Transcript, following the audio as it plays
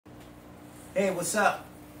Hey, what's up?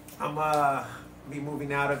 I'm be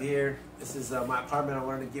moving out of here. This is my apartment. I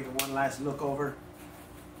wanted to give it one last look over.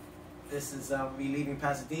 This is me leaving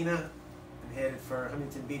Pasadena. I'm headed for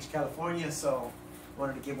Huntington Beach, California. So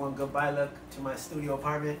wanted to give one goodbye look to my studio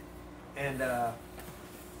apartment. And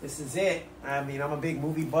this is it. I mean, I'm a big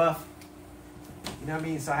movie buff. You know what I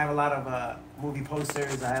mean? So I have a lot of movie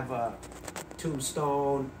posters. I have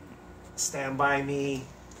Tombstone, Stand By Me,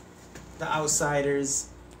 The Outsiders,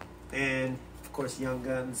 and of course Young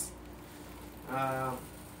Guns. I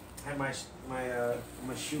have my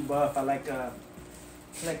shoe buff. I like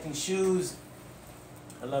collecting shoes.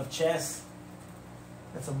 I love chess.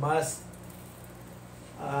 That's a must.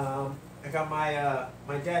 I got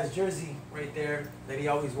my dad's jersey right there that he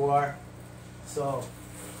always wore. So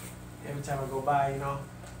every time I go by, you know,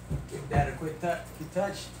 give Dad a quick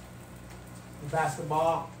touch. The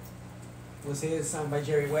basketball was his, signed by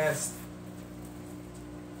Jerry West.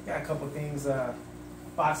 Got a couple things.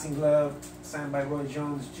 Boxing glove, signed by Roy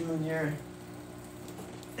Jones Jr.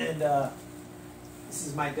 And this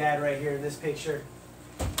is my dad right here in this picture.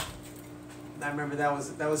 I remember that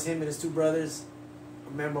was him and his two brothers.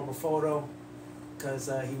 A memorable photo because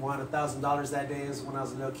he won $1,000 that day. It was when I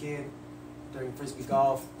was a little kid during frisbee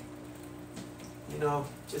golf. You know,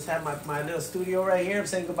 just have my little studio right here. I'm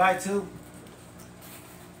saying goodbye to.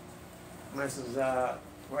 This is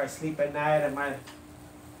where I sleep at night and my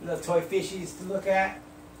little toy fishies to look at.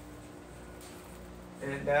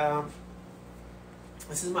 And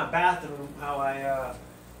this is my bathroom. How I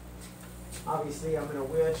obviously I'm in a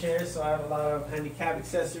wheelchair, so I have a lot of handicap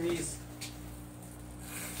accessories.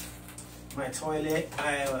 My toilet,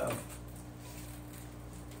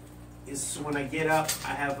 is when I get up,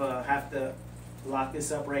 I have to lock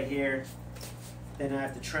this up right here. Then I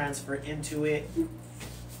have to transfer into it.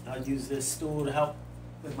 I'll use this stool to help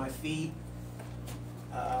with my feet.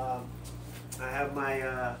 I have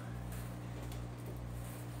I'm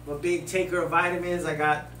a big taker of vitamins. I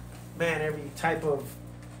got, man, every type of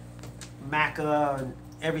maca and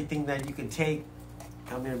everything that you can take.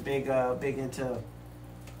 I'm big into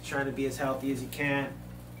trying to be as healthy as you can.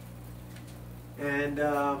 And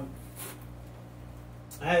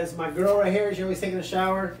as my girl right here, she's always taking a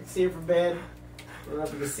shower. You can see her from bed. I don't know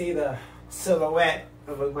if you can see the silhouette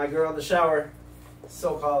of my girl in the shower,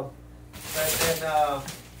 so-called. And then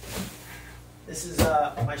this is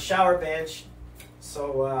my shower bench.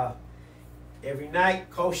 So every night,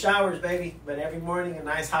 cold showers, baby, but every morning a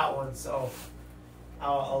nice hot one. So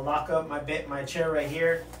I'll lock up my chair right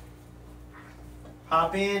here,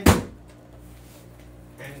 hop in,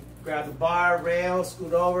 and grab the bar, rail,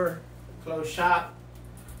 scoot over, close shop,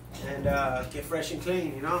 and get fresh and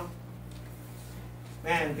clean, you know?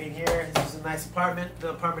 Man, being here, this is a nice apartment, the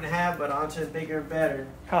apartment I have, but on to bigger and better.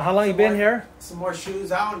 How long you been here? Some more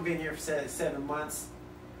shoes. I only been here for 7 months,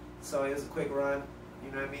 so it was a quick run, you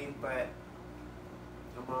know what I mean? But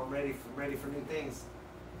I'm ready for new things.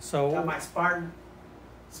 So got my Spartan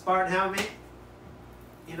helmet,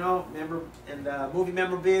 you know, movie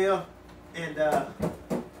memorabilia, and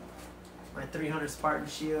my 300 Spartan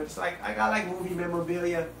shield. It's like I got like movie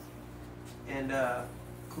memorabilia and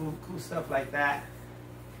cool stuff like that.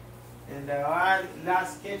 And all right,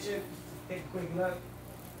 last kitchen. Take a quick look.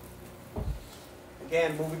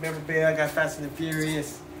 Again, movie memorabilia. I got Fast and the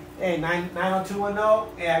Furious. Hey,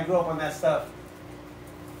 90210. Hey, I grew up on that stuff.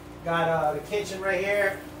 Got the kitchen right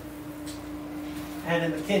here. And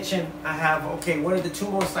in the kitchen, I have, okay, what are the two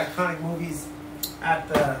most iconic movies at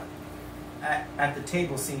the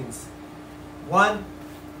table scenes? One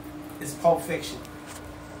is Pulp Fiction.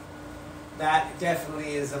 That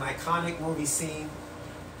definitely is an iconic movie scene.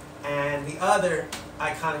 And the other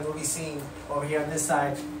iconic movie scene over here on this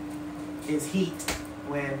side is Heat,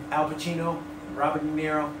 when Al Pacino and Robert De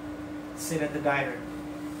Niro sit at the diner.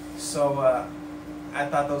 So I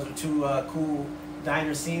thought those were two cool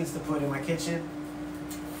diner scenes to put in my kitchen.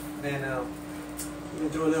 Then I'm gonna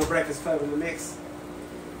do a little breakfast club in the mix.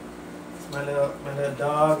 It's my little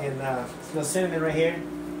dog, and it's little Cinnamon right here.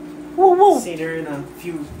 woo woo. Seen her in a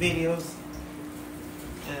few videos.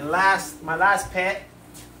 And my last pet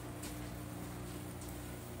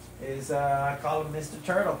is I call him Mr.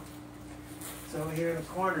 Turtle. It's over here in the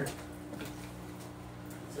corner.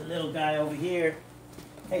 It's a little guy over here.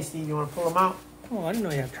 Hey Steve, you want to pull him out? Oh, I didn't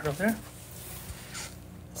know you had a turtle there.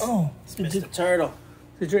 Oh, it's Mr. Turtle.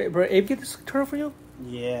 Did your Abe get this turtle for you?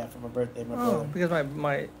 Yeah, for my birthday, my brother. Because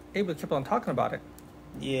my Abe kept on talking about it.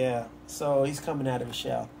 Yeah, so he's coming out of his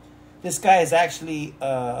shell. This guy is actually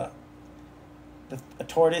a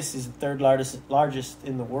tortoise. Is the third largest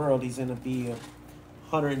in the world. He's gonna be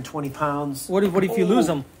 120 pounds. What if you lose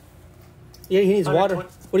him? Yeah, he needs water.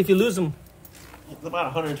 What if you lose him? It's about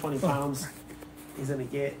 120 pounds he's gonna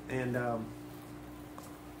get, and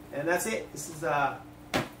that's it. This is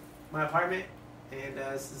my apartment, and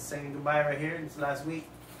this is saying goodbye right here. It's the last week,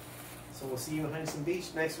 so we'll see you in Huntington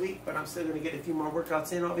Beach next week. But I'm still gonna get a few more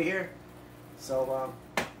workouts in over here. So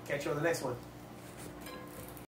catch you on the next one.